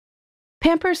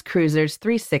Pampers Cruisers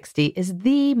 360 is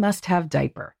the must-have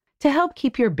diaper to help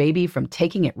keep your baby from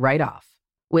taking it right off,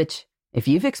 which, if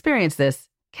you've experienced this,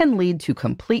 can lead to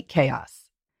complete chaos.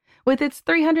 With its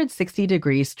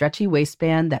 360-degree stretchy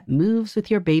waistband that moves with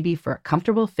your baby for a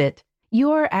comfortable fit,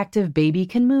 your active baby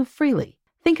can move freely.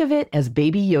 Think of it as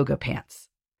baby yoga pants.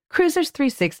 Cruisers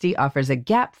 360 offers a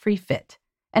gap-free fit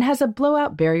and has a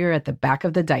blowout barrier at the back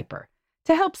of the diaper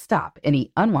to help stop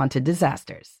any unwanted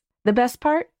disasters. The best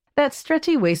part? That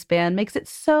stretchy waistband makes it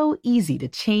so easy to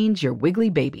change your wiggly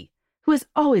baby, who is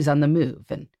always on the move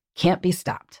and can't be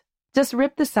stopped. Just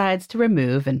rip the sides to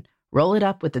remove and roll it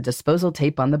up with the disposal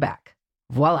tape on the back.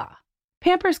 Voila!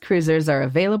 Pampers Cruisers are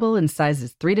available in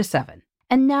sizes 3 to 7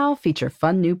 and now feature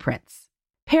fun new prints.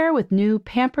 Pair with new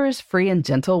Pampers Free and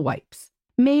Gentle wipes,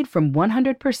 made from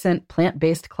 100%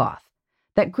 plant-based cloth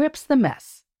that grips the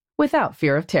mess without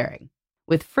fear of tearing.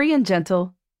 With Free and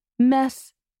Gentle,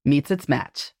 mess meets its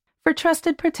match. For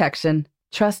trusted protection,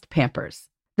 trust Pampers,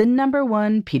 the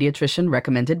 #1 pediatrician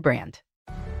recommended brand.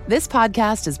 This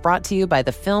podcast is brought to you by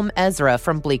the film Ezra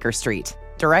from Bleecker Street,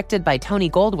 directed by Tony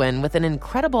Goldwyn with an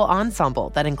incredible ensemble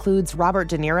that includes Robert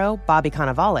De Niro, Bobby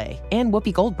Cannavale, and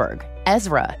Whoopi Goldberg.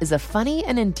 Ezra is a funny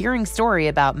and endearing story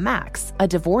about Max, a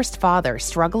divorced father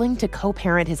struggling to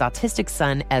co-parent his autistic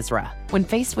son, Ezra. When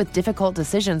faced with difficult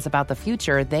decisions about the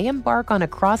future, they embark on a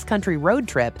cross-country road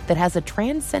trip that has a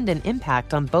transcendent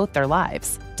impact on both their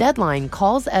lives. Deadline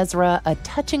calls Ezra a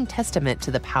touching testament to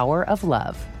the power of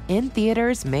love. In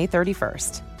theaters May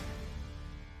 31st.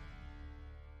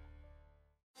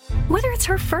 Whether it's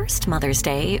her first Mother's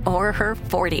Day or her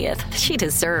 40th, she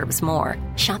deserves more.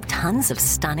 Shop tons of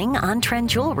stunning on-trend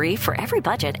jewelry for every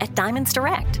budget at Diamonds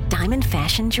Direct. Diamond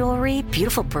fashion jewelry,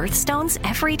 beautiful birthstones,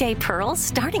 everyday pearls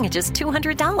starting at just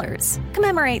 $200.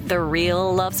 Commemorate the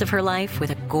real loves of her life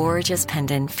with a gorgeous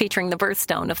pendant featuring the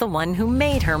birthstone of the one who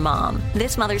made her mom.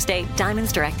 This Mother's Day,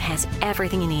 Diamonds Direct has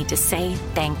everything you need to say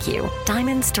thank you.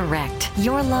 Diamonds Direct.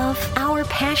 Your love, our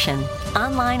passion.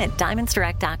 Online at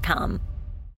diamondsdirect.com.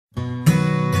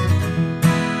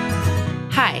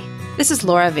 Hi, this is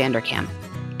Laura Vanderkam.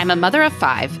 I'm a mother of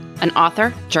 5, an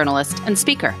author, journalist, and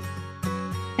speaker.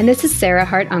 And this is Sarah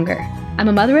Hart Unger. I'm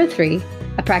a mother of 3,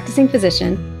 a practicing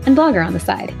physician, and blogger on the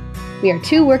side. We are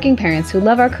 2 working parents who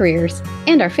love our careers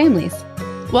and our families.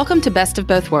 Welcome to Best of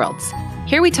Both Worlds.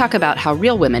 Here we talk about how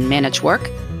real women manage work,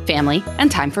 family,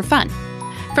 and time for fun.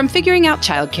 From figuring out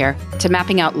childcare to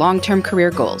mapping out long-term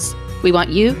career goals, we want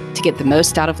you to get the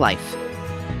most out of life.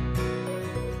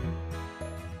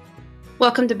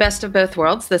 Welcome to Best of Both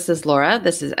Worlds. This is Laura.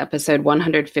 This is episode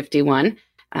 151,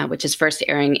 which is first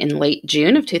airing in late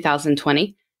June of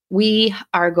 2020. We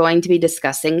are going to be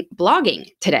discussing blogging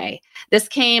today. This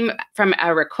came from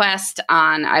a request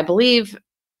on, I believe,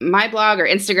 my blog or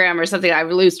Instagram or something. I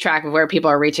lose track of where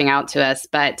people are reaching out to us.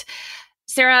 But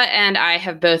Sarah and I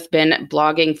have both been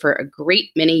blogging for a great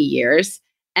many years.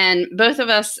 And both of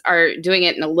us are doing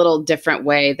it in a little different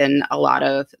way than a lot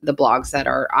of the blogs that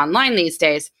are online these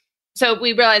days. So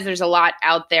we realize there's a lot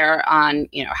out there on,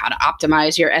 how to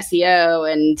optimize your SEO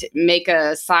and make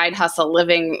a side hustle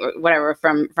living, whatever,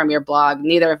 from your blog.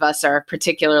 Neither of us are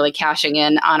particularly cashing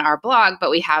in on our blog, but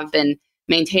we have been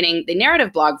maintaining the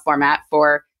narrative blog format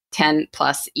for 10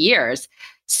 plus years.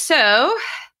 So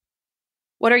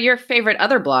what are your favorite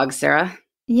other blogs, Sarah?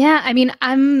 Yeah, I mean,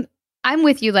 I'm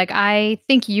with you. Like, I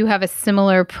think you have a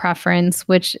similar preference,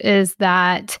 which is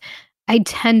that I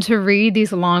tend to read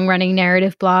these long-running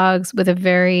narrative blogs with a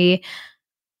very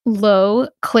low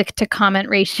click-to-comment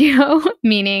ratio,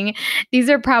 meaning these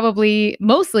are probably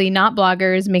mostly not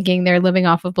bloggers making their living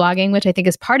off of blogging, which I think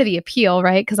is part of the appeal,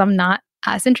 right? Because I'm not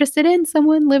as interested in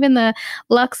someone living the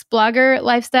luxe blogger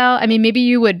lifestyle. I mean, maybe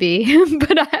you would be,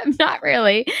 but I'm not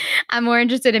really. I'm more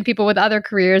interested in people with other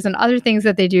careers and other things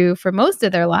that they do for most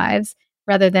of their lives,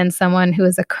 rather than someone who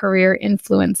is a career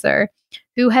influencer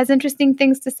who has interesting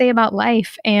things to say about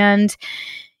life. And,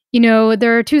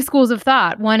 there are 2 schools of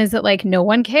thought. One is that no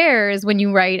one cares when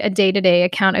you write a day-to-day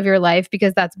account of your life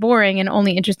because that's boring and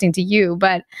only interesting to you.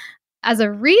 But as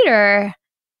a reader,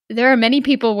 there are many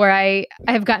people where I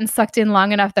have gotten sucked in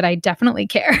long enough that I definitely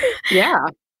care. Yeah.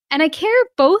 And I care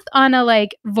both on a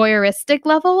voyeuristic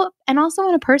level and also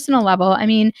on a personal level. I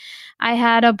mean, I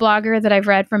had a blogger that I've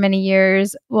read for many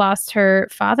years lost her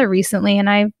father recently, and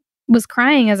I was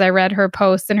crying as I read her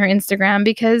posts and her Instagram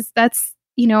because that's,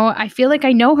 I feel like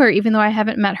I know her even though I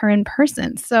haven't met her in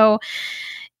person. So,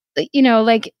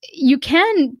 you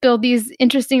can build these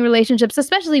interesting relationships,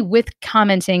 especially with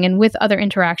commenting and with other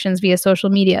interactions via social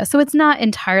media. So it's not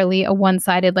entirely a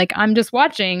one-sided, I'm just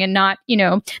watching and not,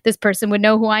 this person would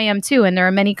know who I am too. And there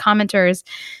are many commenters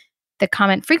the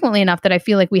comment frequently enough that I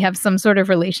feel like we have some sort of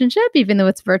relationship, even though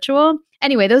it's virtual.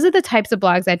 Anyway, those are the types of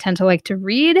blogs I tend to like to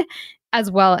read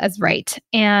as well as write.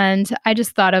 And I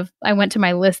just I went to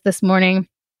my list this morning,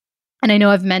 and I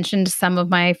know I've mentioned some of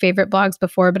my favorite blogs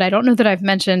before, but I don't know that I've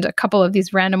mentioned a couple of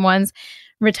these random ones.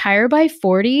 Retire by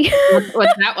 40.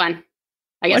 What's that one?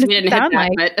 I guess we didn't hit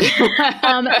that, but this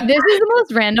is the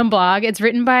most random blog. It's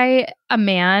written by a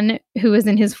man who is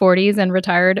in his 40s and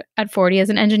retired at 40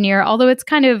 as an engineer, although it's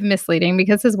kind of misleading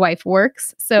because his wife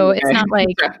works. So it's not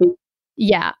like,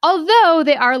 yeah, although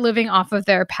they are living off of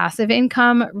their passive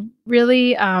income,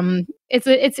 really,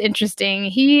 it's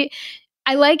interesting.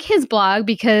 I like his blog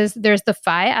because there's the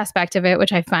FI aspect of it,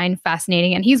 which I find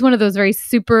fascinating. And he's one of those very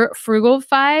super frugal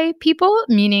FI people,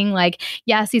 meaning like,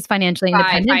 yes, he's financially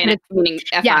independent. Meaning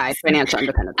FI, yes. Financial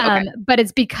independence. Okay. But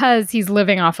it's because he's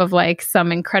living off of like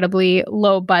some incredibly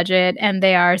low budget, and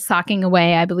they are socking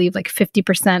away, I believe, like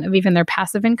 50% of even their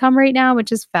passive income right now,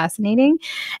 which is fascinating.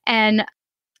 And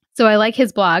so I like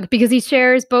his blog because he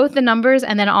shares both the numbers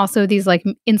and then also these like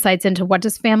insights into what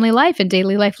does family life and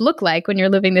daily life look like when you're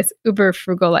living this uber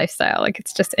frugal lifestyle. Like,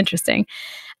 it's just interesting.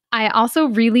 I also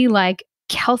really like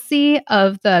Kelsey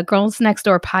of the Girls Next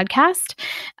Door podcast.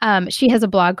 She has a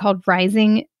blog called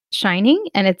Rising Shining,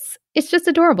 and it's just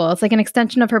adorable. It's like an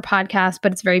extension of her podcast,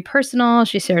 but it's very personal.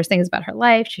 She shares things about her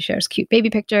life. She shares cute baby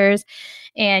pictures.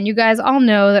 And you guys all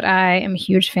know that I am a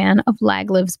huge fan of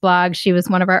Lagliv's blog. She was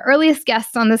one of our earliest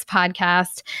guests on this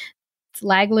podcast. It's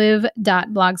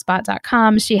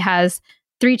lagliv.blogspot.com. She has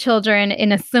 3 children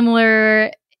in a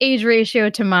similar age ratio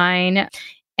to mine.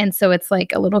 And so it's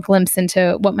like a little glimpse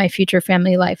into what my future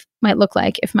family life might look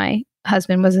like if my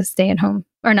husband was a stay-at-home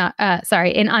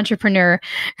an entrepreneur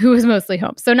who was mostly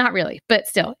home. So not really, but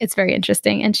still, it's very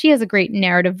interesting. And she has a great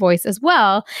narrative voice as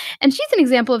well. And she's an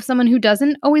example of someone who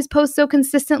doesn't always post so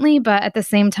consistently, but at the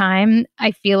same time,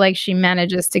 I feel like she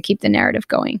manages to keep the narrative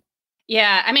going.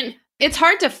 Yeah, I mean, it's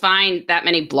hard to find that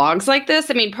many blogs like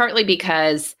this. I mean, partly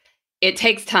because it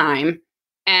takes time.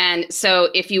 And so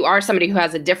if you are somebody who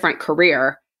has a different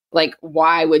career, like,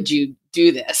 why would you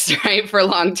do this, right, for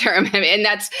long term? I mean,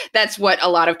 and that's what a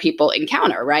lot of people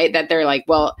encounter, right? That they're like,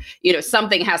 well,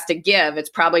 something has to give. It's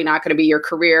probably not going to be your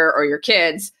career or your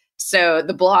kids. So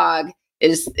the blog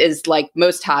is like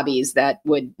most hobbies, that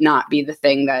would not be the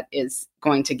thing that is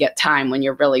going to get time when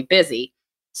you're really busy.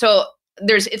 So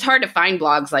it's hard to find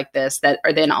blogs like this that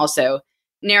are then also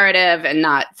narrative and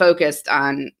not focused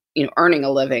on, earning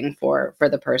a living for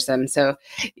the person. So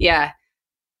yeah.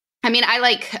 I mean, I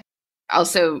like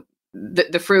also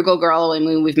the Frugal Girl. I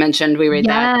mean, we've mentioned we read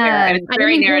that. And it's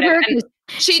very narrative. And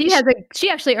she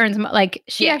actually earns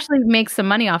actually makes some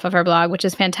money off of her blog, which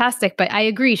is fantastic. But I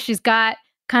agree, she's got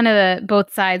kind of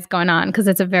both sides going on because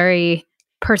it's a very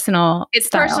personal. It's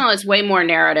style. Personal. It's way more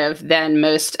narrative than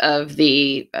most of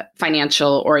the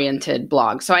financial oriented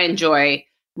blogs. So I enjoy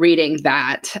reading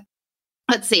that.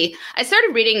 Let's see. I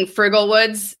started reading Frugal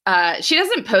Woods. She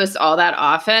doesn't post all that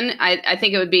often. I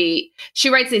think it would be, she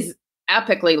writes these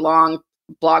epically long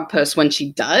blog posts when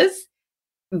she does,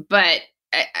 but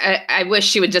I wish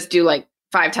she would just do like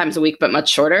 5 times a week, but much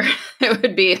shorter. It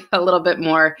would be a little bit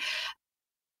more,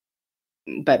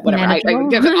 but whatever. I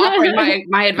give offering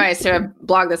my advice to a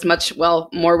blog that's much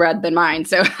more read than mine.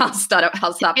 So I'll stop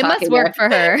talking. It must work for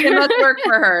her. It must work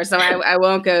for her. So I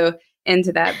won't go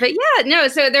into that. But yeah, no,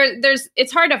 so there's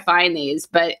it's hard to find these,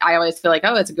 but I always feel like,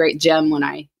 oh, it's a great gem when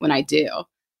I do.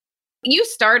 You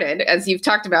started, as you've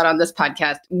talked about on this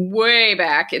podcast, way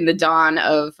back in the dawn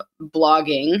of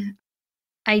blogging.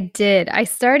 I did. I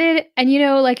started, and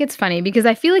it's funny because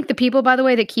I feel like the people, by the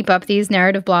way, that keep up these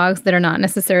narrative blogs that are not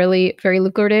necessarily very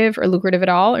lucrative or lucrative at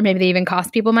all, or maybe they even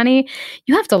cost people money,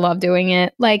 you have to love doing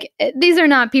it. Like, these are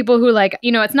not people who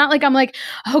it's not like I'm like,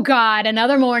 oh God,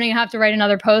 another morning I have to write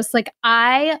another post. Like,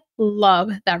 I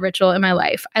love that ritual in my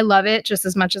life. I love it just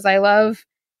as much as I love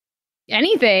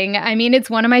anything. I mean, it's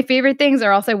one of my favorite things,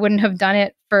 or else I wouldn't have done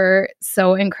it for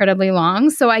so incredibly long.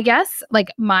 So I guess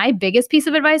my biggest piece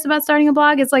of advice about starting a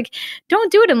blog is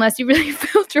don't do it unless you really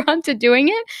feel drawn to doing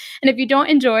it. And if you don't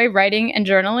enjoy writing and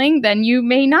journaling, then you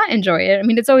may not enjoy it. I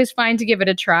mean, it's always fine to give it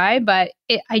a try, but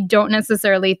I don't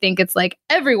necessarily think it's like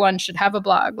everyone should have a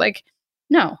blog.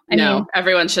 No,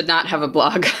 everyone should not have a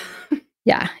blog.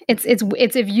 Yeah, it's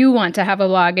if you want to have a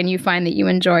blog and you find that you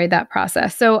enjoy that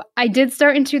process. So I did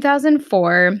start in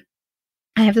 2004.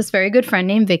 I have this very good friend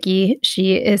named Vicky.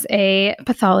 She is a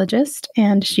pathologist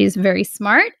and she's very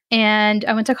smart. And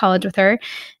I went to college with her.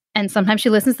 And sometimes she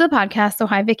listens to the podcast. So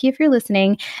hi, Vicky, if you're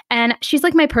listening. And she's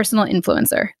like my personal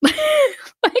influencer.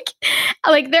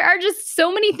 like there are just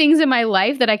so many things in my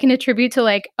life that I can attribute to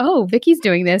like, oh, Vicky's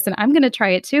doing this and I'm going to try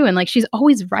it too. And like, she's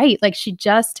always right. Like she's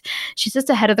just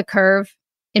ahead of the curve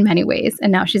in many ways.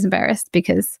 And now she's embarrassed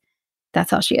because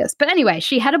that's how she is. But anyway,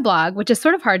 she had a blog, which is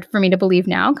sort of hard for me to believe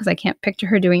now because I can't picture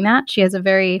her doing that. She has a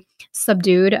very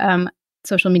subdued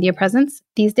social media presence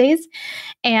these days.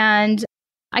 And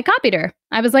I copied her.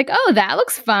 I was like, oh, that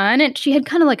looks fun. And she had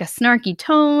kind of like a snarky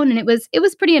tone and it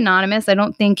was pretty anonymous. I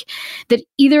don't think that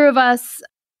either of us,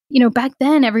 back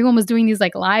then everyone was doing these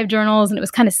like live journals and it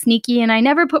was kind of sneaky and I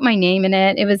never put my name in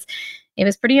it. It was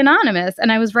pretty anonymous.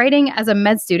 And I was writing as a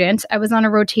med student. I was on a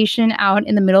rotation out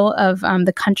in the middle of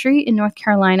the country in North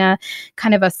Carolina,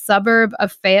 kind of a suburb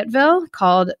of Fayetteville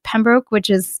called Pembroke, which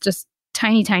is just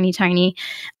tiny, tiny, tiny.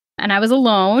 And I was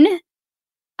alone.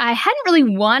 I hadn't really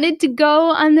wanted to go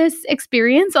on this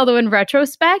experience, although in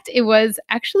retrospect, it was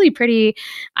actually pretty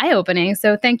eye-opening.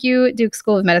 So thank you, Duke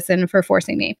School of Medicine, for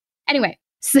forcing me. Anyway,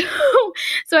 so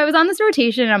I was on this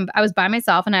rotation. I was by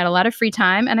myself and I had a lot of free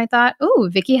time. And I thought, oh,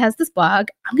 Vicky has this blog.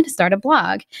 I'm going to start a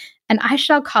blog. And I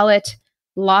shall call it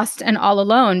Lost and All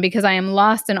Alone because I am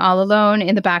lost and all alone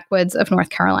in the backwoods of North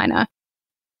Carolina.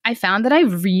 I found that I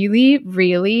really,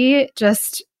 really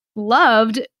just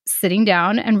loved sitting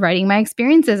down and writing my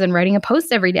experiences and writing a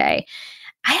post every day.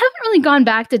 I haven't really gone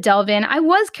back to delve in. I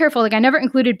was careful. Like I never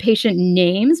included patient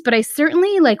names, but I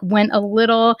certainly went a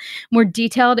little more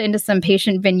detailed into some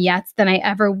patient vignettes than I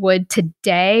ever would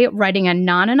today writing a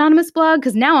non-anonymous blog.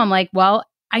 Cause now I'm like, well,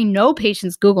 I know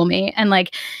patients Google me and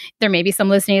there may be some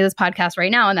listening to this podcast right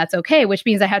now and that's okay, which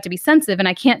means I have to be sensitive and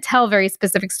I can't tell very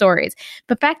specific stories.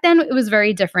 But back then it was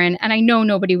very different. And I know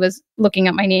nobody was looking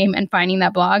up my name and finding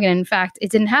that blog. And in fact,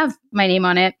 it didn't have my name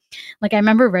on it. I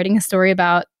remember writing a story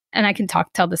about, and I can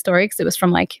tell the story because it was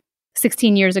from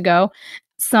 16 years ago,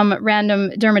 some random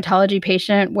dermatology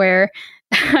patient where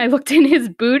I looked in his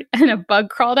boot and a bug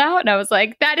crawled out. And I was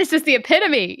like, that is just the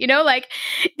epitome,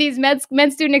 these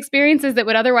med student experiences that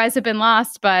would otherwise have been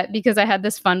lost. But because I had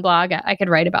this fun blog, I could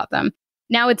write about them.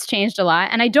 Now it's changed a lot.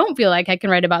 And I don't feel like I can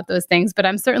write about those things, but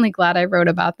I'm certainly glad I wrote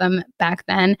about them back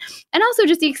then. And also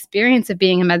just the experience of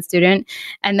being a med student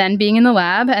and then being in the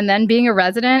lab and then being a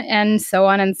resident and so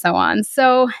on and so on.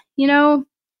 So,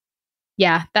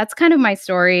 yeah, that's kind of my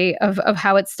story of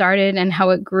how it started and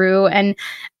how it grew. And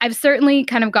I've certainly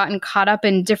kind of gotten caught up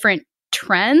in different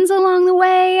trends along the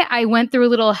way. I went through a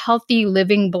little healthy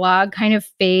living blog kind of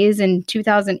phase in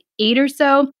 2008 or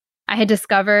so. I had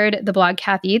discovered the blog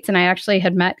Kath Eats, and I actually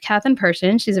had met Kath in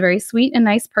person. She's a very sweet and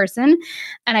nice person.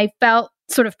 And I felt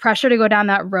sort of pressure to go down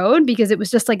that road because it was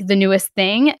just the newest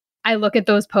thing. I look at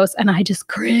those posts and I just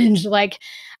cringe.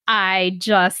 I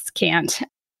just can't.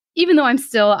 Even though I'm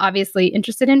still obviously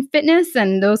interested in fitness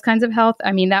and those kinds of health,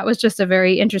 I mean, that was just a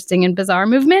very interesting and bizarre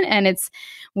movement. And it's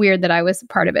weird that I was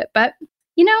part of it. But,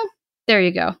 there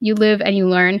you go. You live and you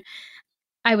learn.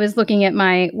 I was looking at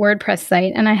my WordPress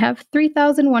site and I have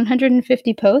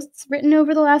 3,150 posts written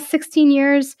over the last 16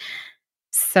 years.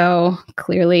 So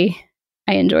clearly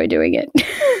I enjoy doing it.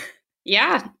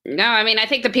 Yeah. No, I mean, I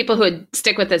think the people who would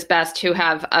stick with this best who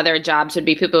have other jobs would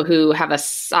be people who have a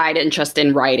side interest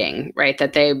in writing, right?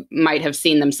 That they might have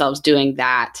seen themselves doing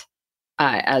that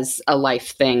as a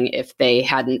life thing if they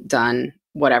hadn't done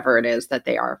whatever it is that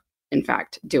they are, in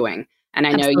fact, doing. And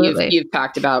I know you've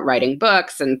talked about writing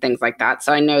books and things like that.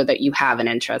 So I know that you have an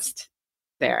interest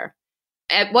there.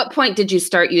 At what point did you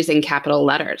start using capital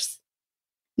letters?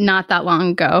 Not that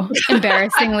long ago.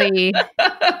 Embarrassingly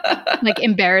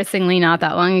not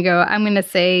that long ago. I'm going to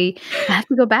say I have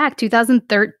to go back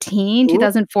 2013,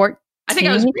 2014. I think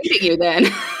I was reading you then.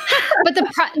 But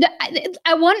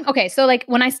so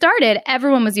when I started,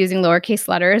 everyone was using lowercase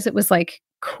letters. It was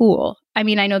cool. I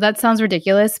mean, I know that sounds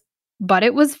ridiculous, but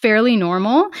it was fairly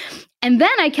normal. And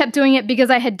then I kept doing it because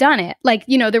I had done it.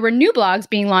 There were new blogs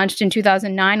being launched in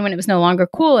 2009 when it was no longer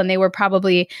cool and they were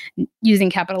probably using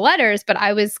capital letters, but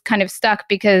I was kind of stuck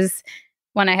because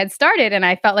when I had started and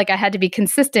I felt like I had to be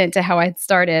consistent to how I had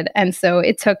started. And so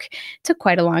it took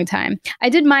quite a long time. I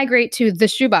did migrate to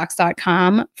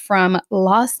theshoebox.com from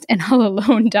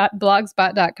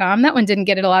lostandallalone.blogspot.com. That one didn't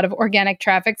get a lot of organic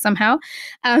traffic somehow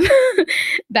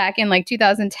back in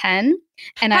 2010.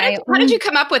 And how did you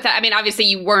come up with that? I mean, obviously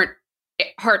you weren't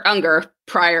Hart Unger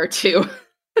prior to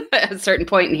a certain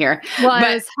point in here. Well,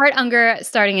 I was Hart Unger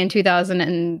starting in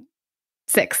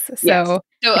 2006. So, yes.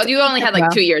 So you only had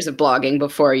 2 years of blogging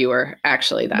before you were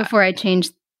actually that. Before I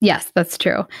changed. Yes, that's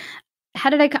true. How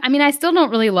did I still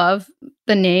don't really love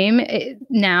the name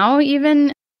now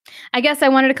even. I guess I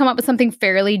wanted to come up with something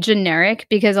fairly generic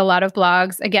because a lot of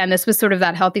blogs, again, this was sort of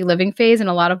that healthy living phase, and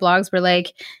a lot of blogs were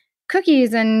like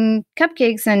cookies and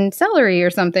cupcakes and celery or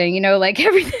something, like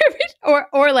everything,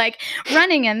 or like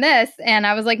running and this. And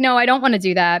I was like, no, I don't want to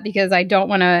do that because I don't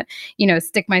want to,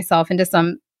 stick myself into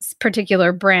some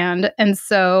particular brand. And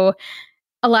so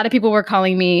a lot of people were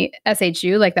calling me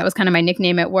SHU, like that was kind of my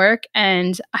nickname at work.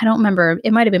 And I don't remember,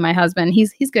 it might have been my husband.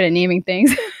 He's good at naming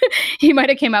things. He might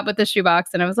have came up with the shoebox,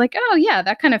 and I was like, oh yeah,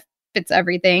 that kind of fits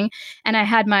everything. And I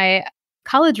had my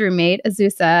college roommate,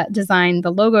 Azusa, design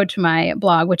the logo to my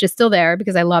blog, which is still there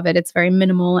because I love it. It's very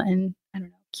minimal and I don't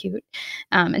know, cute.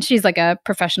 And she's like a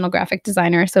professional graphic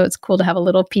designer, so it's cool to have a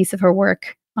little piece of her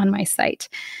work on my site.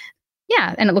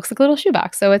 Yeah, and it looks like a little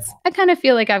shoebox. So I kind of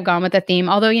feel like I've gone with the theme.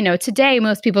 Although, today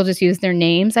most people just use their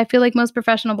names. I feel like most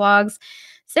professional blogs.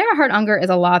 Sarah Hart Unger is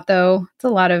a lot, though. It's a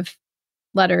lot of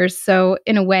letters. So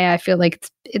in a way, I feel like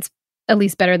it's at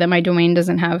least better that my domain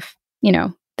doesn't have,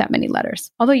 that many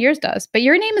letters. Although yours does. But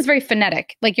your name is very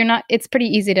phonetic. Like it's pretty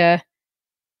easy to.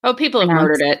 Oh, people have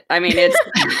murdered it. I mean, it's.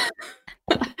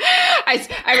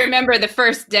 I remember the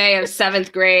first day of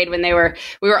 7th grade when we were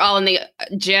all in the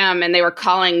gym and they were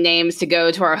calling names to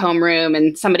go to our homeroom,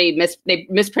 and they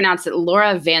mispronounced it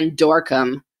Laura Van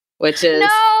Dorkum, which is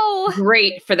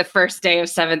great for the first day of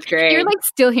 7th grade. You're like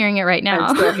still hearing it right now.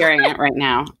 I'm still hearing it right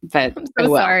now, but I'm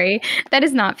so sorry. That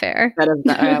is not fair. That is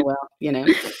not,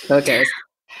 so it goes.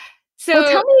 So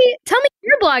well, tell me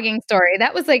your blogging story.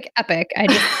 That was like epic. I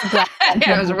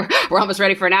just we're almost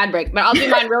ready for an ad break, but I'll do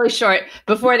mine really short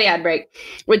before the ad break,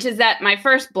 which is that my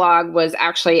first blog was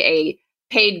actually a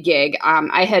paid gig.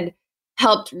 I had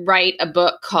helped write a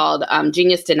book called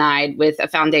Genius Denied with a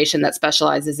foundation that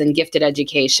specializes in gifted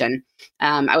education.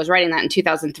 I was writing that in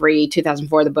 2003,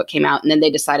 2004, the book came out, and then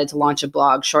they decided to launch a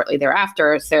blog shortly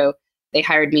thereafter. So they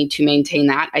hired me to maintain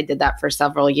that. I did that for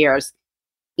several years,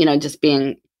 just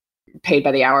being paid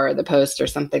by the hour or the post or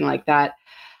something like that.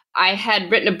 I had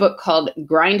written a book called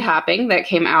Grind Hopping that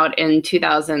came out in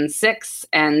 2006.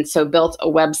 And so built a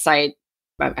website.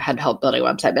 I had helped build a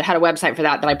website, but had a website for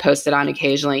that I posted on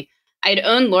occasionally. I'd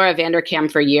owned Laura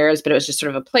Vanderkam for years, but it was just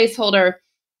sort of a placeholder.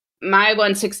 My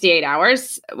 168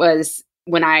 hours was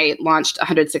when I launched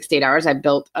 168 hours. I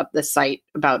built up the site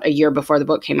about a year before the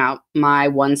book came out,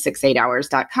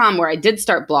 my168hours.com, where I did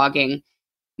start blogging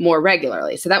more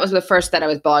regularly. So that was the first that I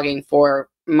was blogging for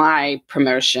my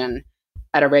promotion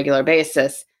at a regular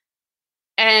basis.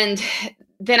 And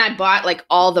then I bought like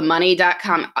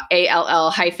allthemoney.com,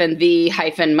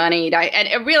 ALL-the-money. And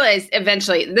I realized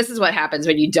eventually this is what happens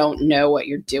when you don't know what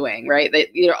you're doing, right? That,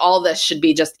 all this should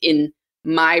be just in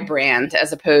my brand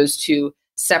as opposed to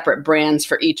separate brands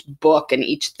for each book and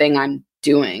each thing I'm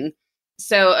doing.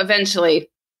 So eventually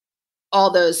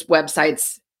all those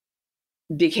websites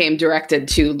became directed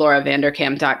to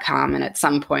lauravanderkam.com. And at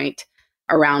some point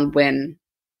around when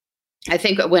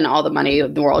All the Money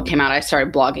in the World came out, I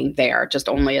started blogging there, just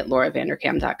only at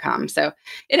lauravanderkam.com. So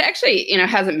it actually,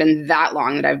 hasn't been that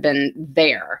long that I've been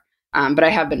there, but I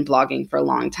have been blogging for a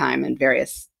long time in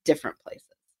various different places.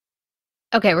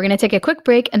 Okay, we're going to take a quick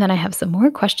break, and then I have some more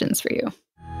questions for you.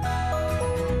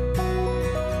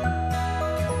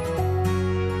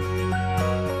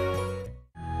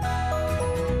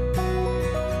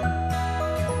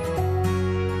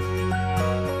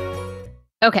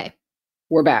 Okay.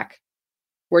 We're back.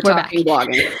 We're talking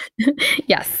blogging.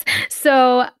 Yes.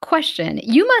 So question,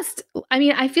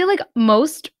 I feel like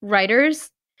most writers,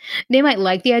 they might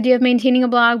like the idea of maintaining a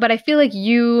blog, but I feel like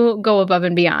you go above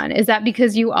and beyond. Is that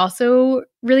because you also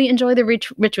really enjoy the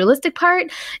ritualistic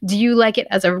part? Do you like it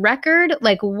as a record?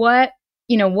 Like what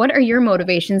are your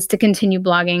motivations to continue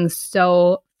blogging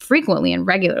so frequently and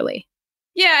regularly?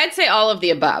 Yeah, I'd say all of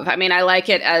the above. I mean, I like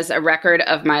it as a record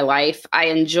of my life. I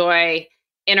enjoy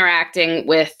interacting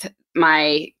with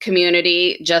my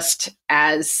community just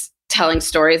as telling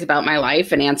stories about my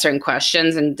life and answering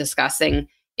questions and discussing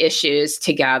issues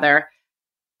together.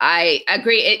 I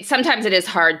agree. Sometimes it is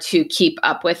hard to keep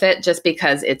up with it just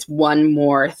because it's one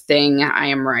more thing I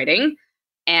am writing.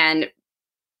 And,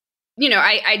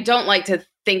 I don't like to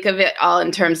think of it all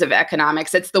in terms of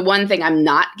economics. It's the one thing I'm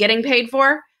not getting paid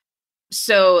for.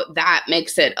 So that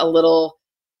makes it a little...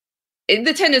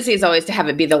 The tendency is always to have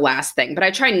it be the last thing, but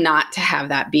I try not to have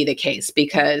that be the case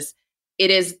because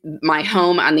it is my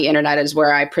home on the internet. Is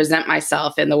where I present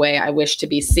myself in the way I wish to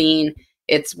be seen.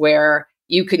 It's where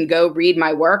you can go read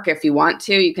my work if you want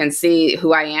to. You can see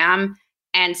who I am.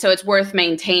 And so it's worth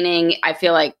maintaining. I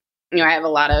feel like, I have a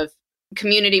lot of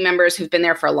community members who've been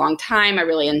there for a long time. I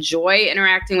really enjoy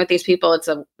interacting with these people. It's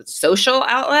a social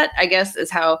outlet, I guess,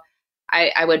 is how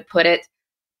I would put it.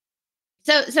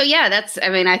 So yeah,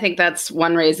 I think that's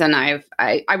one reason I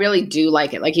really do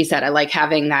like it. Like you said, I like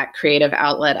having that creative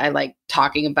outlet. I like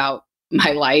talking about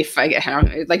my life. I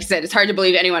don't, like you said, it's hard to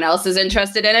believe anyone else is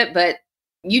interested in it, but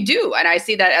you do. And I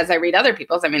see that as I read other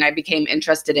people's. I mean, I became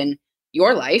interested in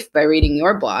your life by reading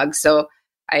your blog. So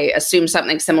I assume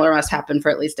something similar must happen for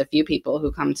at least a few people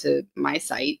who come to my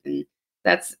site. And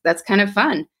that's kind of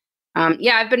fun.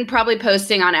 Yeah, I've been probably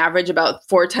posting on average about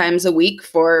 4 times a week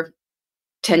for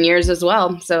 10 years as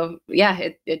well. So yeah,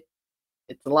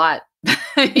 it's a lot.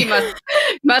 You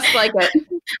must like it.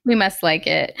 We must like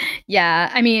it.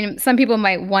 Yeah. I mean, some people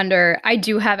might wonder, I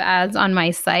do have ads on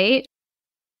my site,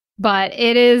 but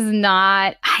it is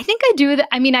not, I think I do that.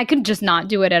 I mean, I could just not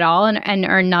do it at all and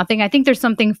earn nothing. I think there's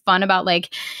something fun about,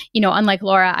 like, unlike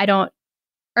Laura, I don't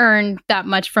earn that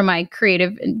much from my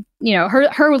creative,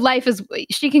 her life is,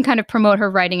 she can kind of promote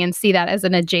her writing and see that as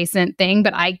an adjacent thing,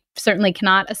 but I certainly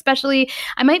cannot. Especially,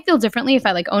 I might feel differently if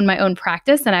I like own my own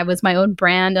practice and I was my own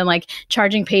brand and like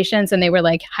charging patients and they were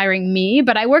like hiring me,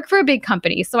 but I work for a big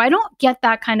company. So I don't get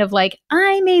that kind of like,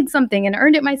 I made something and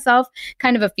earned it myself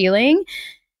kind of a feeling.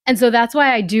 And so that's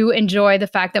why I do enjoy the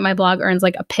fact that my blog earns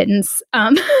like a pittance.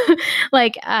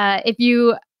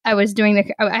 I was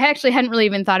doing I actually hadn't really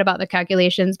even thought about the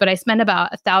calculations, but I spend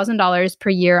about $1,000 per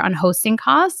year on hosting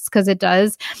costs, because it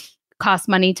does cost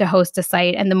money to host a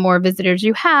site. And the more visitors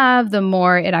you have, the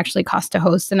more it actually costs to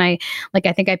host. And I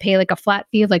think I pay like a flat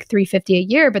fee of like $350 a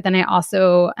year, but then I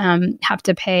also have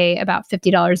to pay about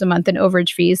 $50 a month in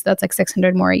overage fees. So that's like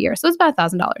 $600 more a year. So it's about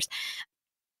 $1,000.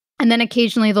 And then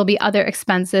occasionally there'll be other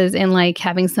expenses in like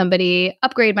having somebody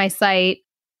upgrade my site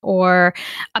or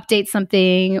update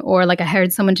something, or like I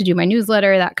hired someone to do my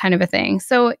newsletter, that kind of a thing.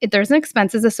 So there's an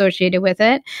expenses associated with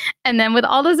it. And then with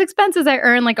all those expenses, I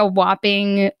earn like a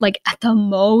whopping, like at the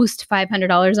most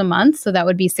 $500 a month. So that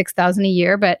would be $6,000 a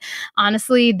year. But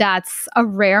honestly, that's a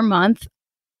rare month.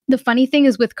 The funny thing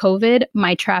is, with COVID,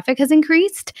 my traffic has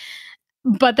increased,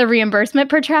 but the reimbursement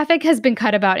per traffic has been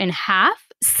cut about in half.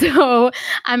 So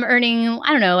I'm earning,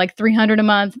 I don't know, like $300 a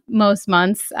month most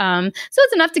months. So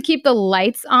it's enough to keep the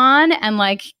lights on and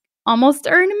like almost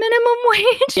earn minimum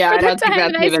wage. Yeah, for I don't think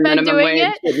that's even minimum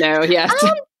wage. No, yes.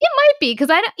 It might be, because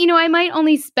I might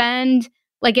only spend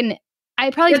like I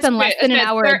probably spend less than an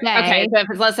hour a day. Okay, so if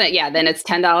it's less than, then it's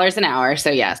 $10 an hour. So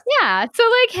yes. Yeah. So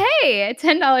like, hey,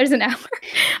 $10 an hour.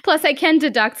 Plus I can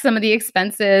deduct some of the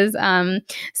expenses.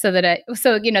 So that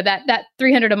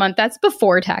 $300 a month, that's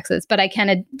before taxes, but I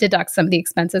can deduct some of the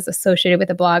expenses associated with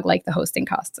the blog, like the hosting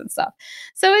costs and stuff.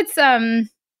 So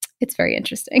it's very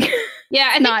interesting.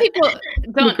 Yeah, I think people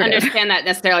don't understand that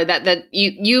necessarily, that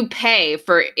you pay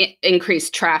for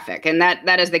increased traffic, and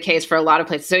that is the case for a lot of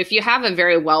places. So if you have a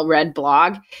very well-read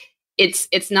blog,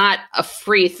 it's not a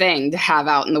free thing to have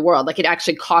out in the world. Like, it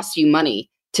actually costs you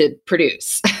money to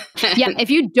produce. Yeah, if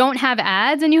you don't have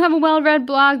ads and you have a well-read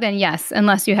blog, then yes,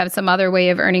 unless you have some other way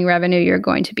of earning revenue, you're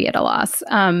going to be at a loss.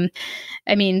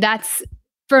 I mean,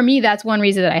 for me, that's one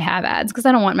reason that I have ads, because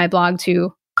I don't want my blog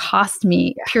to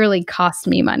purely cost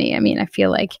me money. I mean, I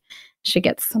feel like I should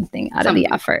get something out of the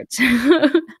effort.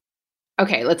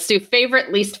 Okay, let's do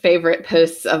favorite, least favorite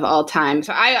posts of all time.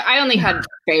 So I only had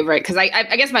favorite because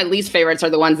I guess my least favorites are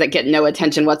the ones that get no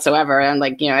attention whatsoever. And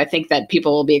I think that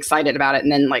people will be excited about it,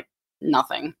 and then like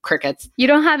nothing, crickets. You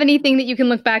don't have anything that you can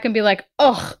look back and be like,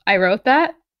 oh, I wrote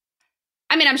that?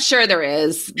 I mean, I'm sure there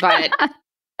is, but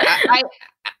I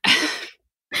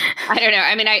don't know.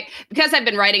 I mean, because I've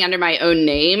been writing under my own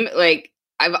name, like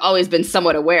I've always been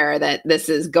somewhat aware that this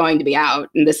is going to be out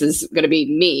and this is going to be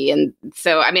me. And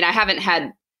so, I mean, I haven't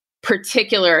had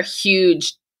particular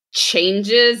huge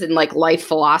changes in like life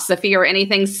philosophy or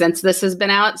anything since this has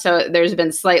been out. So there's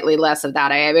been slightly less of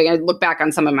that. I look back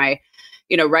on some of my,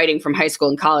 writing from high school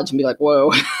and college and be like,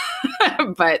 whoa,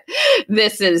 but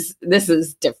this is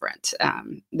different.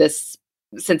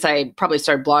 Since I probably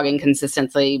started blogging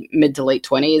consistently mid to late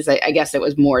 20s, I guess it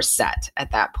was more set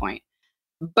at that point.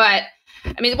 But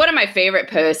I mean, one of my favorite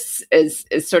posts is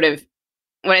sort of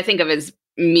what I think of as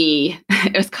me.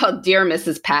 It was called Dear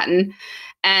Mrs. Patton.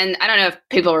 And I don't know if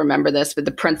people remember this, but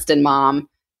the Princeton mom,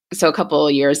 so a couple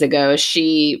of years ago,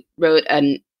 she wrote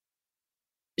a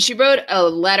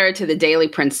letter to the Daily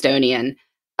Princetonian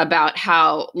about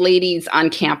how ladies on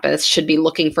campus should be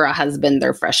looking for a husband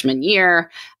their freshman year.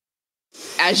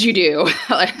 As you do.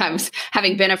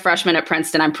 Having been a freshman at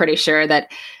Princeton, I'm pretty sure that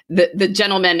the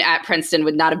gentleman at Princeton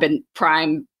would not have been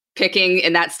prime picking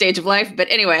in that stage of life. But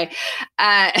anyway,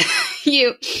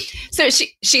 so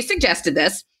she suggested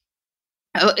this.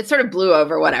 It sort of blew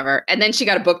over, whatever. And then she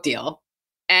got a book deal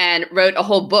and wrote a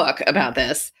whole book about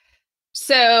this.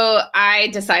 So I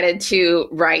decided to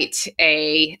write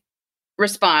a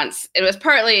response, it was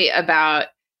partly about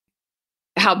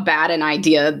how bad an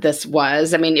idea this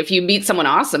was. I mean, if you meet someone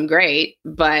awesome, great,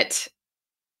 but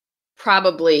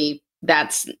probably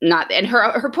that's not. And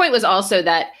her point was also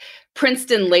that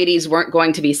Princeton ladies weren't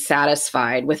going to be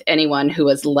satisfied with anyone who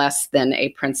was less than a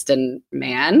Princeton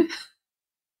man.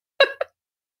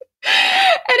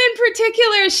 And in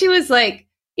particular, she was like,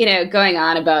 going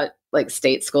on about like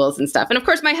state schools and stuff. And of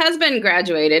course, my husband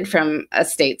graduated from a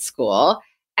state school.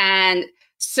 And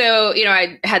so,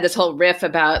 I had this whole riff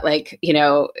about like,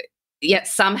 yet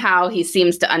somehow he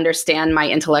seems to understand my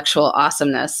intellectual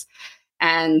awesomeness.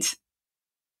 And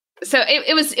so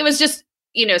it was just,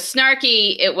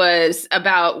 snarky. It was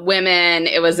about women.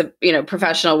 It was,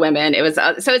 professional women. It was,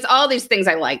 so it's all these things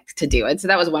I like to do. And so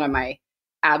that was one of my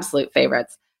absolute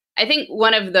favorites. I think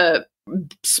one of the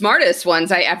smartest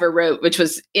ones I ever wrote, which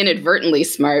was inadvertently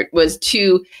smart, was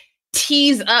to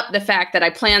tease up the fact that I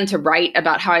planned to write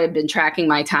about how I had been tracking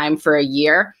my time for a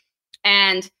year.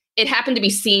 And it happened to be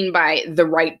seen by the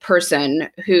right person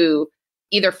who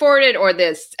either forwarded or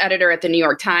this editor at the New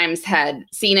York Times had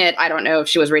seen it. I don't know if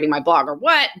she was reading my blog or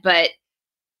what, but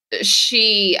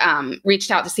she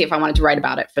reached out to see if I wanted to write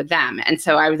about it for them. And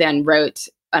so I then wrote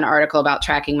an article about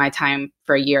tracking my time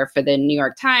for a year for the New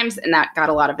York Times, and that got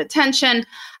a lot of attention,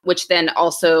 which then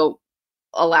also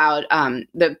allowed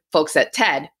the folks at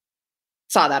TED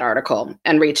saw that article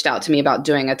and reached out to me about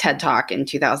doing a TED Talk in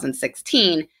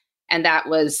 2016. And that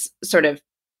was sort of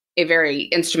a very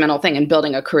instrumental thing in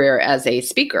building a career as a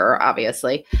speaker,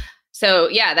 obviously. So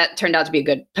yeah, that turned out to be a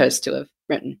good post to have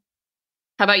written.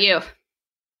 How about you?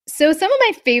 So some of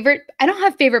my favorite, I don't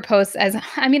have favorite posts I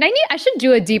should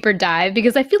do a deeper dive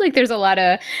because I feel like there's a lot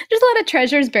of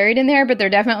treasures buried in there, but they're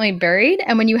definitely buried.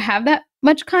 And when you have that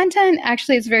much content,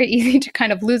 actually, it's very easy to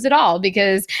kind of lose it all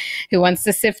because who wants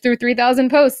to sift through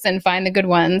 3,000 posts and find the good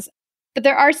ones? But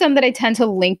there are some that I tend to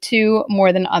link to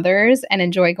more than others and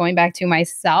enjoy going back to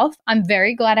myself. I'm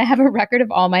very glad I have a record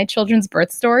of all my children's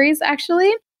birth stories,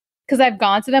 actually, because I've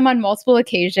gone to them on multiple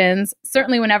occasions.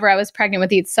 Certainly whenever I was pregnant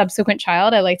with each subsequent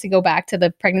child, I like to go back to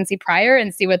the pregnancy prior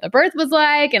and see what the birth was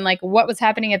like and like what was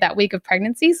happening at that week of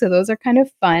pregnancy. So those are kind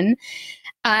of fun.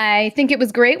 I think it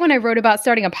was great when I wrote about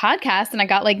starting a podcast and I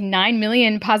got like 9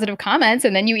 million positive comments.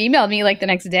 And then you emailed me like the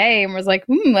next day and was like,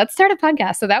 let's start a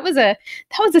podcast. So that was a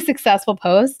successful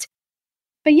post.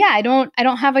 But yeah, I don't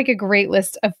have like a great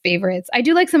list of favorites. I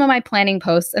do like some of my planning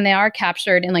posts and they are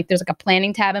captured in like, there's like a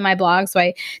planning tab in my blog. So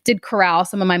I did corral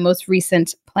some of my most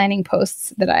recent planning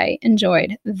posts that I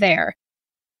enjoyed there.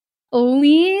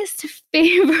 Least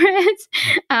favorite,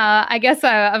 I guess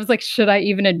I was like, should I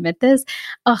even admit this?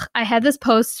 I had this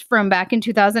post from back in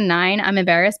 2009. I'm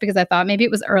embarrassed because I thought maybe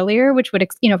it was earlier, which would,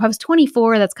 if I was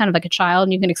 24, that's kind of like a child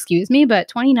and you can excuse me, but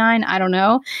 29, I don't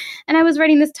know. And I was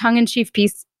writing this tongue-in-cheek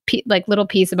piece, like little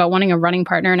piece about wanting a running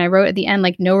partner. And I wrote at the end,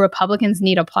 like, no Republicans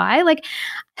need apply. Like,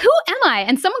 who am I?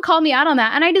 And someone called me out on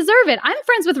that and I deserve it. I'm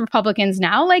friends with Republicans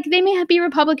now. Like, they may be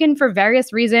Republican for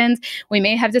various reasons. We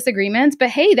may have disagreements, but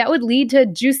hey, that would lead to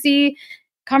juicy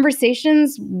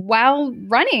conversations while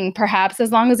running, perhaps,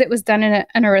 as long as it was done in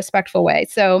a respectful way.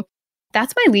 So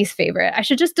that's my least favorite. I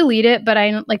should just delete it, but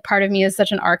part of me is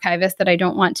such an archivist that I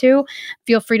don't want to.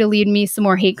 Feel free to leave me some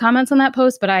more hate comments on that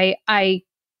post, but I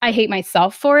hate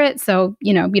myself for it. So,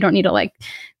 you don't need to like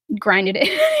grind it any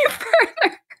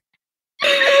further.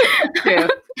 Yeah.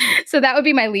 So that would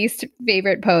be my least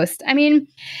favorite post. I mean,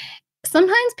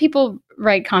 sometimes people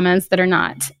write comments that are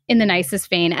not in the nicest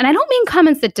vein. And I don't mean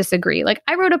comments that disagree. Like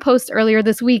I wrote a post earlier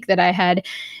this week that I had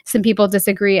some people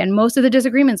disagree and most of the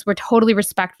disagreements were totally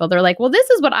respectful. They're like, well, this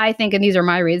is what I think and these are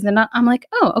my reasons. And I'm like,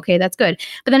 oh, okay, that's good.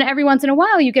 But then every once in a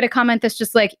while you get a comment that's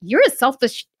just like, you're a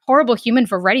selfish, horrible human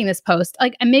for writing this post.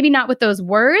 Like, and maybe not with those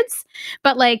words,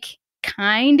 but like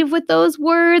kind of with those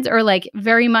words or like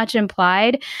very much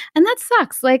implied. And that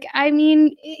sucks. Like, I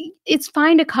mean, it's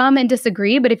fine to come and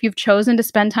disagree, but if you've chosen to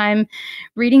spend time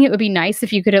reading, it would be nice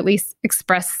if you could at least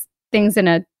express things in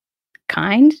a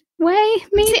kind way,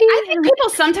 maybe. See, I think people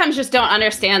sometimes just don't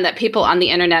understand that people on the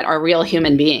internet are real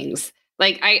human beings.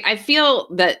 Like, I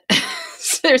feel that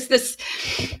there's this,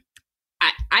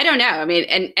 I don't know. I mean,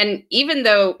 and even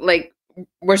though like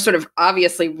we're sort of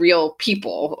obviously real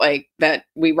people, like that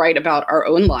we write about our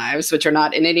own lives, which are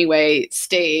not in any way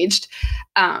staged.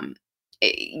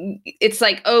 It's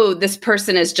like, oh, this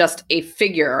person is just a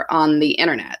figure on the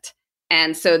internet.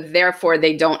 And so therefore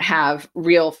they don't have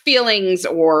real feelings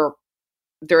or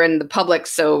they're in the public.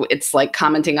 So it's like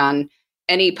commenting on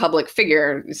any public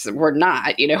figure. We're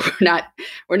not,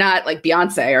 we're not like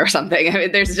Beyonce or something. I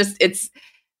mean, there's just,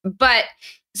 but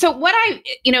so what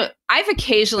I've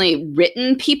occasionally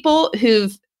written people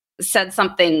who've said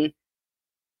something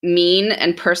mean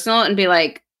and personal and be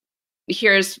like,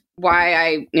 here's why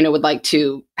I, would like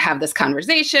to have this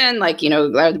conversation, like,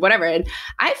 whatever. And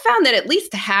I found that at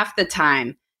least half the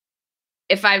time,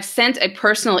 if I've sent a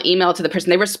personal email to the person,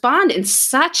 they respond in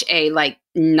such a like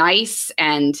nice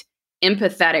and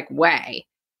empathetic way,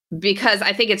 because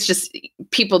I think it's just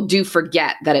people do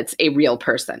forget that it's a real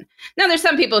person. Now, there's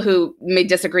some people who may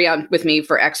disagree with me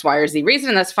for X, Y, or Z reason,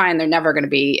 and that's fine. They're never going to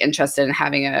be interested in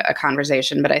having a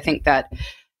conversation. But I think that,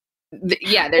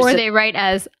 or they write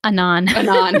as Anon.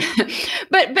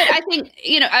 But I think,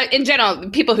 in general,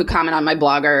 people who comment on my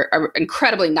blog are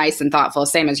incredibly nice and thoughtful,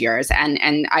 same as yours. And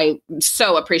I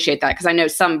so appreciate that, because I know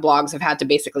some blogs have had to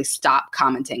basically stop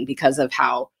commenting because of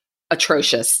how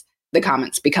atrocious the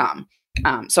comments become.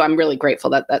 So I'm really grateful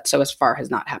that so as far has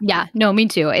not happened. Yeah, no, me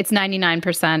too. It's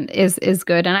 99% is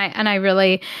good. And I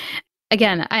really,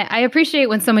 again, I appreciate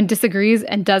when someone disagrees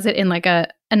and does it in like a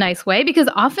nice way, because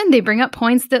often they bring up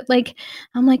points that like,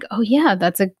 I'm like, oh yeah,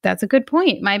 that's a good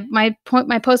point. My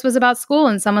post was about school,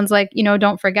 and someone's like,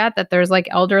 don't forget that there's like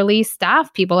elderly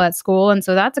staff people at school. And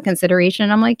so that's a consideration.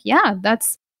 I'm like, yeah,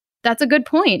 that's a good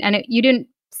point. And you didn't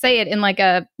say it in like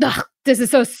this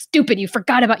is so stupid, you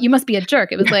must be a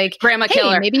jerk. It was like, grandma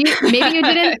killer. Maybe you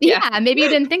didn't, maybe you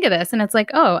didn't think of this. And it's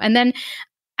like, oh, and then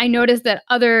I noticed that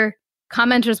other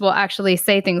commenters will actually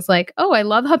say things like, oh, I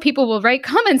love how people will write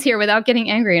comments here without getting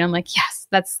angry. And I'm like, yes,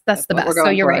 that's the best. So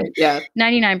you're right. Yeah.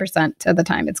 99% of the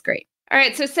time, it's great. All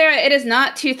right. So Sarah, it is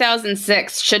not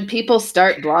 2006. Should people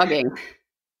start blogging?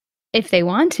 If they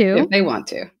want to. If they want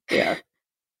to. Yeah.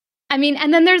 I mean,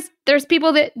 and then there's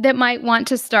people that might want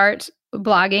to start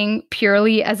blogging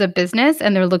purely as a business,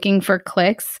 and they're looking for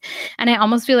clicks. And I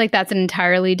almost feel like that's an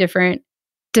entirely different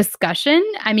discussion.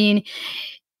 I mean,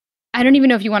 I don't even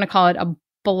know if you want to call it a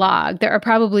blog. There are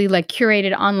probably like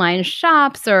curated online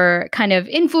shops or kind of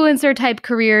influencer type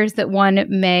careers that one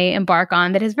may embark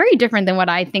on that is very different than what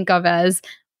I think of as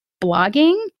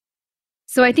blogging.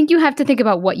 So I think you have to think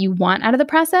about what you want out of the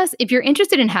process. If you're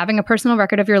interested in having a personal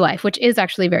record of your life, which is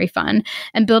actually very fun,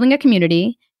 and building a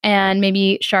community and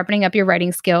maybe sharpening up your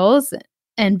writing skills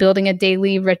and building a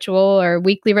daily ritual or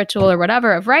weekly ritual or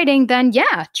whatever of writing, then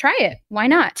yeah, try it. Why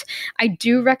not? I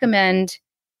do recommend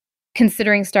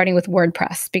considering starting with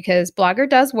WordPress, because Blogger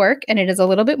does work and it is a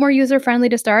little bit more user-friendly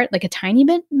to start, like a tiny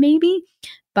bit maybe,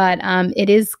 but it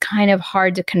is kind of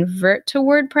hard to convert to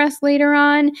WordPress later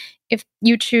on if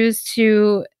you choose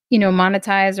to,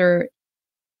 monetize or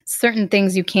certain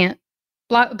things you can't.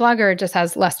 Blogger just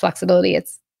has less flexibility.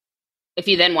 It's if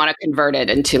you then want to convert it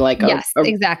into like a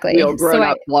exactly. real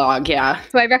grown-up blog, yeah.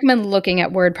 So I recommend looking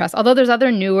at WordPress, although there's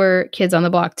other newer kids on the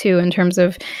block too in terms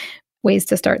of ways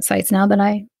to start sites now that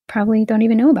I probably don't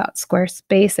even know about,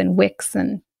 Squarespace and Wix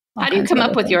and how do you come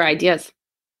up with your ideas?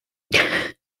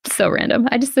 So random.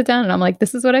 I just sit down and I'm like,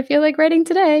 this is what I feel like writing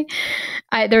today.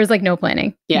 There's like no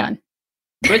planning. Yeah. None.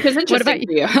 Which is interesting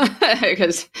for you,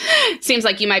 because it seems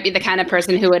like you might be the kind of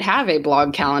person who would have a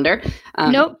blog calendar.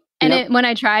 Nope. And when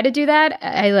I try to do that,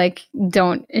 I like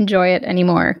don't enjoy it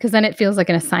anymore, because then it feels like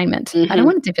an assignment. Mm-hmm. I don't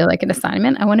want it to feel like an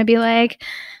assignment. I want to be like,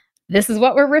 this is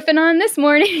what we're riffing on this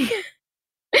morning.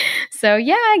 So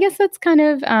yeah, I guess that's kind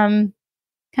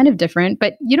of different,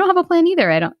 but you don't have a plan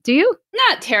either. Do you?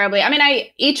 Not terribly. I mean,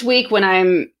 each week when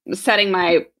I'm setting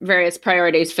my various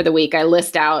priorities for the week, I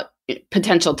list out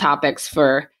potential topics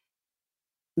for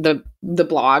the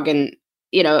blog, and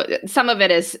some of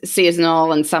it is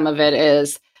seasonal and some of it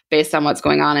is based on what's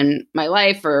going on in my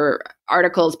life or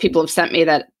articles people have sent me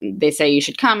that they say you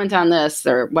should comment on this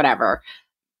or whatever.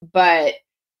 But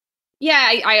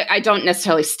yeah, I don't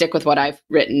necessarily stick with what I've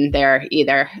written there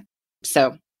either.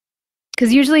 So,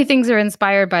 because usually things are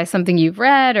inspired by something you've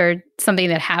read or something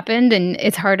that happened, and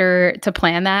it's harder to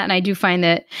plan that. And I do find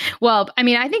that, well, I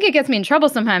mean, I think it gets me in trouble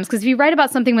sometimes, because if you write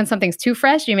about something when something's too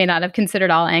fresh, you may not have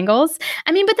considered all angles.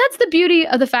 I mean, but that's the beauty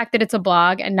of the fact that it's a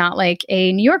blog and not like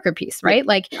a New Yorker piece, right?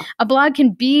 Like a blog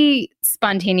can be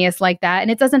spontaneous like that,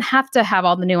 and it doesn't have to have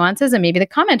all the nuances, and maybe the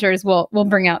commenters will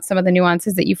bring out some of the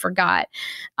nuances that you forgot.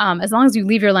 As long as you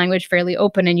leave your language fairly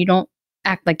open and you don't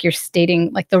act like you're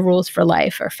stating like the rules for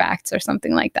life or facts or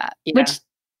something like that, which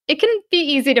it can be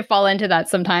easy to fall into that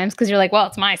sometimes, because you're like, well,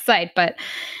 it's my site, but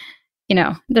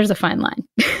there's a fine line.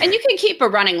 And you can keep a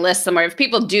running list somewhere if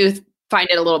people do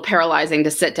find it a little paralyzing to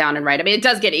sit down and write. I mean, it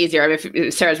does get easier. I mean,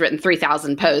 if Sarah's written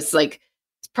 3,000 posts, like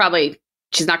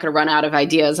she's not going to run out of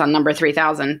ideas on number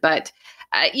 3,000, but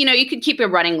you could keep a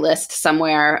running list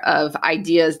somewhere of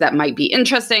ideas that might be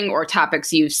interesting or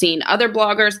topics you've seen other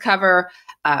bloggers cover.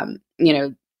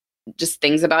 Just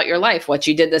things about your life, what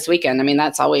you did this weekend. I mean,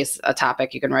 that's always a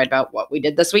topic you can write about, what we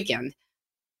did this weekend.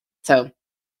 So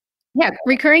Yeah,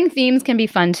 recurring themes can be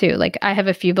fun too. Like I have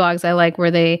a few blogs I like where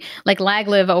they like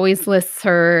Lagliv always lists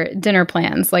her dinner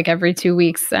plans like every 2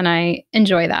 weeks, and I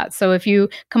enjoy that. So if you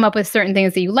come up with certain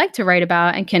things that you like to write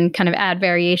about and can kind of add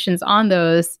variations on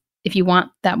those, if you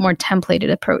want that more templated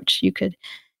approach, you could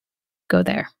go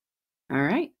there. All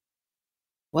right.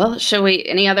 Well,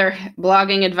 any other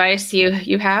blogging advice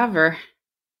you have or?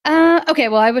 Okay,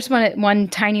 well, I just wanted one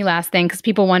tiny last thing because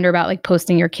people wonder about like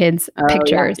posting your kids'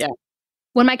 pictures. Yeah.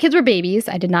 When my kids were babies,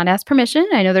 I did not ask permission.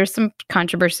 I know there's some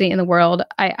controversy in the world.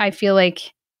 I feel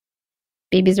like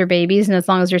babies are babies, and as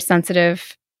long as you're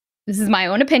sensitive, this is my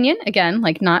own opinion, again,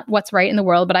 like not what's right in the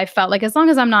world, but I felt like as long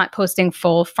as I'm not posting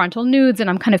full frontal nudes and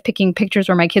I'm kind of picking pictures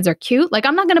where my kids are cute, like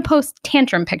I'm not going to post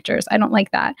tantrum pictures. I don't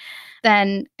like that.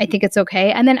 Then I think it's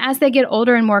okay. And then as they get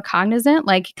older and more cognizant,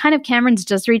 like kind of Cameron's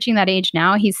just reaching that age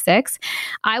now, he's 6,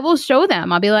 I will show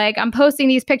them. I'll be like, I'm posting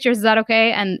these pictures. Is that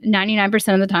okay? And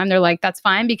 99% of the time they're like, that's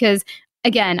fine. Because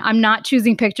again, I'm not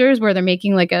choosing pictures where they're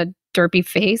making like a derpy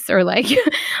face or like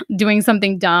doing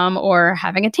something dumb or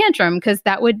having a tantrum, because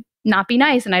that would not be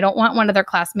nice. And I don't want one of their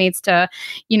classmates to,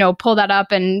 pull that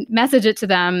up and message it to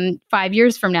them 5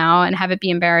 years from now and have it be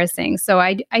embarrassing. So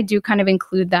I do kind of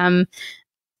include them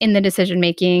in the decision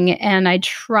making, and I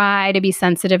try to be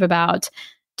sensitive about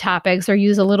topics or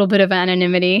use a little bit of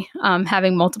anonymity.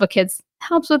 Having multiple kids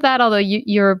helps with that, although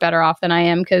you're better off than I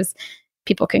am because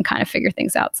people can kind of figure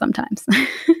things out sometimes.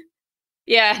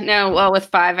 Yeah, no, well, with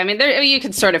 5, I mean, you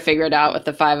can sort of figure it out with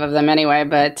the 5 of them anyway,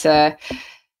 but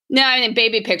no, I mean,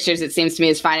 baby pictures, it seems to me,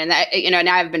 is fine. And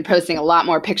now I've been posting a lot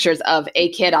more pictures of a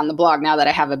kid on the blog now that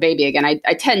I have a baby again.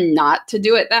 I tend not to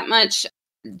do it that much,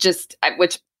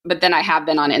 but then I have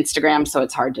been on Instagram, so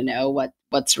it's hard to know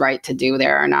what's right to do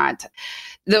there or not.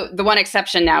 The one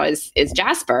exception now is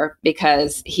Jasper,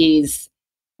 because he's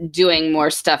doing more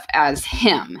stuff as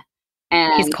him.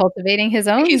 And he's cultivating his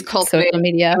own social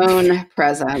media own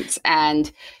presence.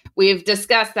 And we've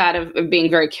discussed that of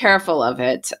being very careful of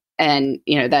it. And,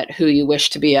 that who you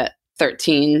wish to be at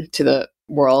 13 to the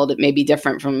world, it may be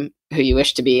different from who you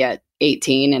wish to be at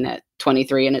 18 and at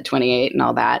 23 and at 28 and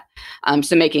all that.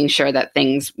 So making sure that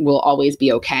things will always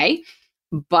be okay.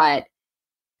 But,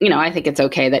 I think it's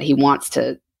okay that he wants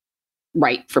to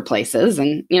write for places.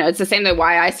 And, it's the same way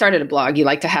why I started a blog. You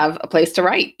like to have a place to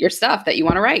write your stuff that you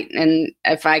want to write. And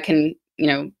if I can,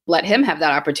 let him have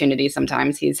that opportunity,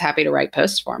 sometimes he's happy to write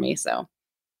posts for me. So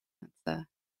that's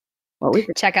what we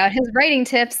check out his writing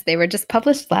tips. They were just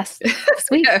published last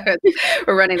week.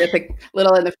 We're running this a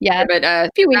little in the future, but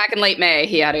back in late May,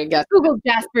 he had a guest. Google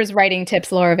Jasper's writing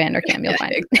tips, Laura Vanderkam. You'll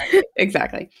find it.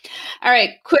 Exactly. All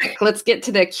right, quick. Let's get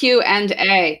to the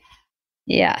Q&A.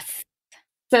 Yes.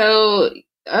 So,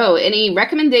 any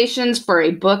recommendations for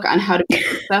a book on how to be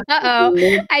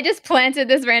successful? I just planted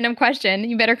this random question.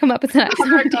 You better come up with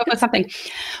something.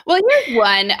 Well, here's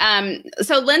one.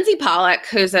 So Lindsay Pollack,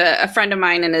 who's a friend of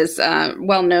mine and is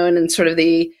well known in sort of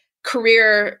the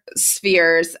career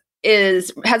spheres,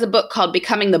 has a book called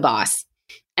Becoming the Boss.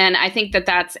 And I think that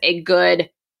that's a good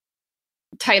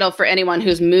title for anyone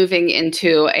who's moving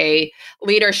into a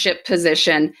leadership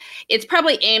position. It's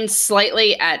probably aimed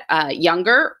slightly at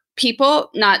younger people,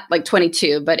 not like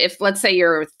 22, but if let's say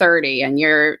you're 30 and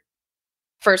your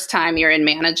first time you're in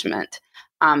management,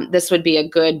 this would be a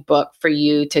good book for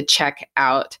you to check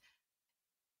out.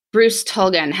 Bruce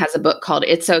Tulgan has a book called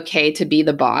It's Okay to Be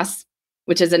the Boss,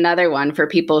 which is another one for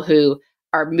people who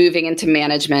are moving into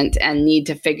management and need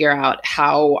to figure out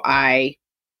how I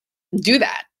do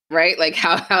that. Right? Like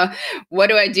what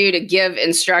do I do to give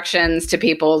instructions to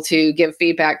people, to give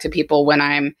feedback to people when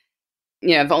I'm,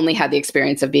 I've only had the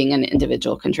experience of being an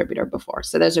individual contributor before.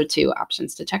 So those are 2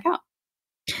 options to check out.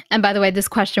 And by the way, this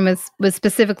question was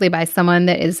specifically by someone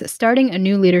that is starting a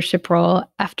new leadership role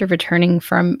after returning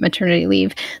from maternity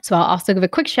leave. So I'll also give a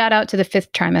quick shout out to The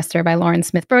Fifth Trimester by Lauren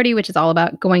Smith Brody, which is all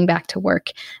about going back to work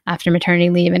after maternity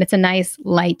leave. And it's a nice,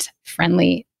 light,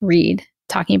 friendly read,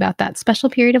 talking about that special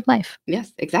period of life.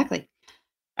 Yes, exactly.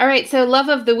 All right. So love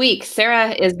of the week.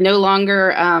 Sarah is no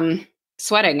longer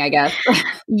sweating, I guess.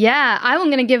 Yeah. I'm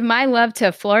going to give my love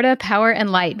to Florida Power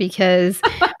and Light because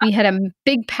we had a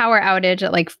big power outage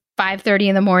at like 5:30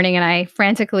 in the morning. And I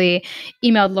frantically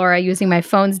emailed Laura using my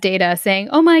phone's data saying,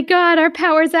 oh my God, our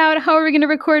power's out. How are we going to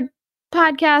record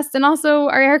podcasts? And also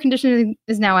our air conditioning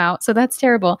is now out. So that's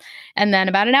terrible. And then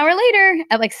about an hour later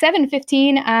at like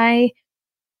 7:15, I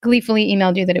gleefully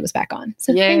emailed you that it was back on.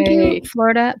 So Thank you,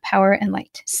 Florida Power and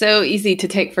Light. So easy to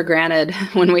take for granted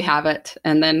when we have it.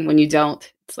 And then when you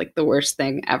don't, it's like the worst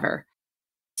thing ever.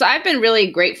 So I've been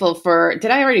really grateful for, did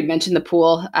I already mention the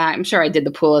pool? I'm sure I did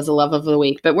the pool as a love of the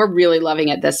week, but we're really loving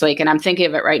it this week. And I'm thinking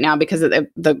of it right now because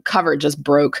the cover just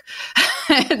broke.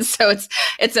 And so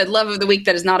it's a love of the week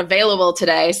that is not available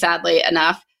today, sadly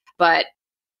enough. But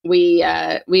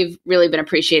we've really been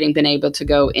appreciating being able to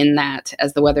go in that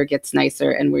as the weather gets nicer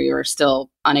and we are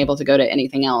still unable to go to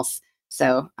anything else.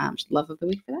 So love of the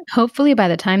week for that. Hopefully by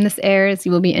the time this airs,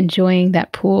 you will be enjoying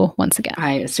that pool once again.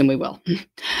 I assume we will.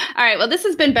 All right. Well, this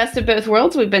has been Best of Both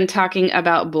Worlds. We've been talking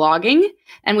about blogging,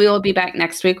 and we will be back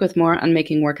next week with more on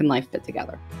making work and life fit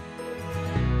together.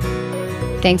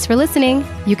 Thanks for listening.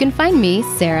 You can find me,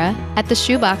 Sarah, at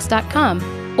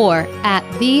theshoebox.com or at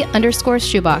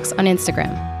 @the_shoebox on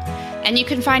Instagram. And you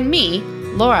can find me,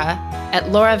 Laura, at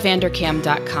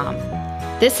lauravanderkam.com.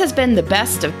 This has been the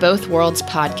Best of Both Worlds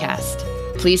podcast.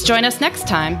 Please join us next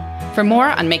time for more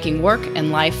on making work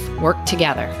and life work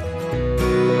together.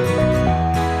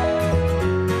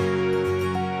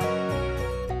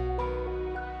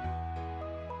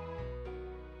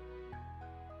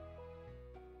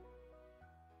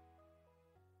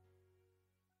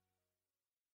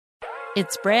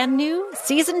 It's brand new,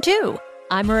 Season 2.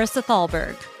 I'm Marissa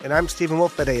Thalberg. And I'm Stephen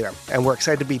Wolf Pereira, and we're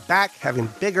excited to be back having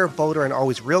bigger, bolder, and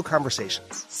always real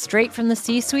conversations. Straight from the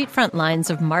C-suite front lines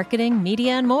of marketing,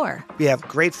 media, and more. We have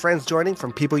great friends joining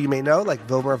from people you may know, like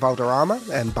Vilmer Valderrama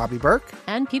and Bobby Burke.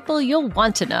 And people you'll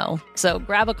want to know. So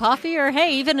grab a coffee or,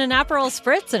 hey, even an Aperol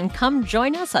Spritz and come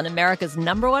join us on America's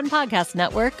 #1 podcast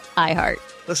network, iHeart.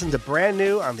 Listen to Brand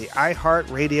New on the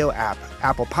iHeart Radio app,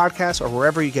 Apple Podcasts, or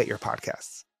wherever you get your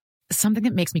podcasts. Something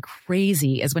that makes me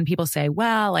crazy is when people say,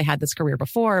 well, I had this career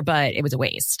before, but it was a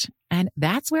waste. And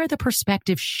that's where the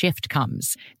perspective shift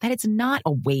comes, that it's not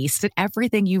a waste, that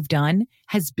everything you've done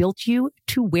has built you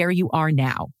to where you are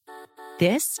now.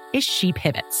 This is She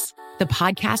Pivots, the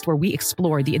podcast where we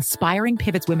explore the inspiring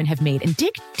pivots women have made and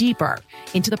dig deeper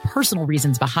into the personal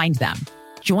reasons behind them.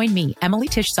 Join me, Emily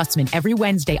Tish Sussman, every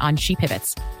Wednesday on She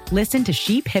Pivots. Listen to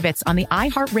She Pivots on the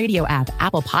iHeartRadio app,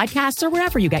 Apple Podcasts, or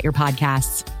wherever you get your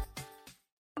podcasts.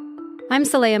 I'm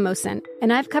Saleha Mohsin,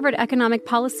 and I've covered economic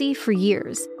policy for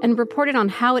years and reported on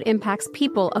how it impacts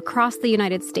people across the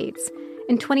United States.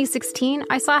 In 2016,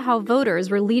 I saw how voters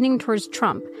were leaning towards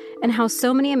Trump and how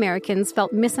so many Americans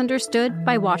felt misunderstood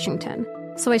by Washington.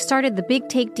 So I started The Big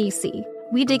Take DC.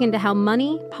 We dig into how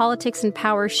money, politics, and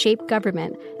power shape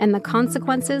government and the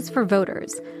consequences for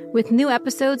voters. With new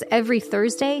episodes every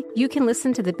Thursday, you can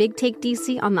listen to The Big Take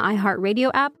DC on the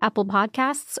iHeartRadio app, Apple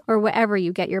Podcasts, or wherever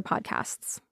you get your podcasts.